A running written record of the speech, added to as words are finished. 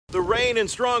The rain and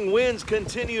strong winds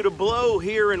continue to blow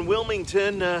here in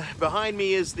Wilmington. Behind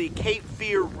me is the Cape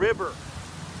Fear River.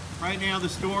 Right now the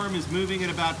storm is moving at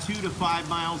about 2 to 5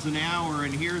 miles an hour,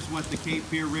 and here's what the Cape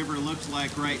Fear River looks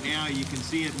like right now. You can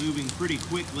see it moving pretty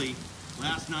quickly.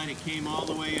 Last night it came all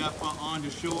the way up onto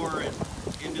shore and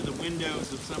into the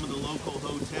windows of some of the local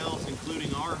hotels,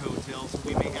 including our hotel, so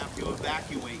we may have to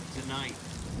evacuate tonight.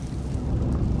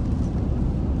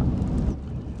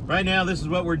 Right now, this is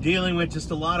what we're dealing with,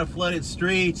 just a lot of flooded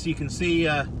streets. You can see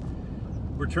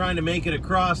we're trying to make it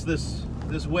across this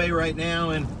way right now,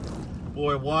 and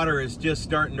boy, water is just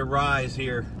starting to rise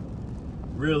here.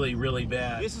 Really, really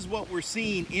bad. This is what we're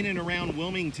seeing in and around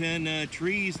Wilmington.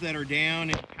 Trees that are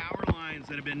down and power lines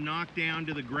that have been knocked down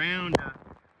to the ground.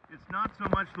 It's not so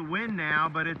much the wind now,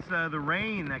 but it's the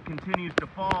rain that continues to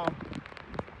fall,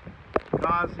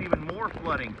 cause even more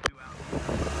flooding.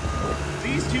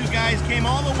 These two guys came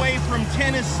all the way from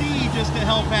Tennessee just to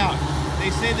help out. They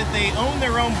say that they own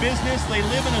their own business, they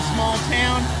live in a small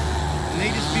town, and they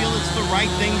just feel it's the right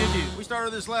thing to do. We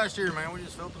started this last year, man. We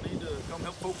just felt the need to come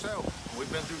help folks out.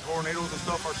 We've been through tornadoes and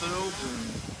stuff ourselves, and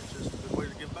it's just a good way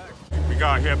to give back. We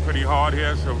got hit pretty hard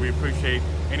here, so we appreciate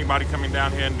anybody coming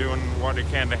down here and doing what they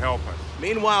can to help us.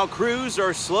 Meanwhile, crews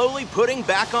are slowly putting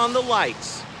back on the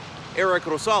lights. Erik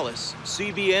Rosales,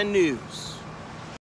 CBN News.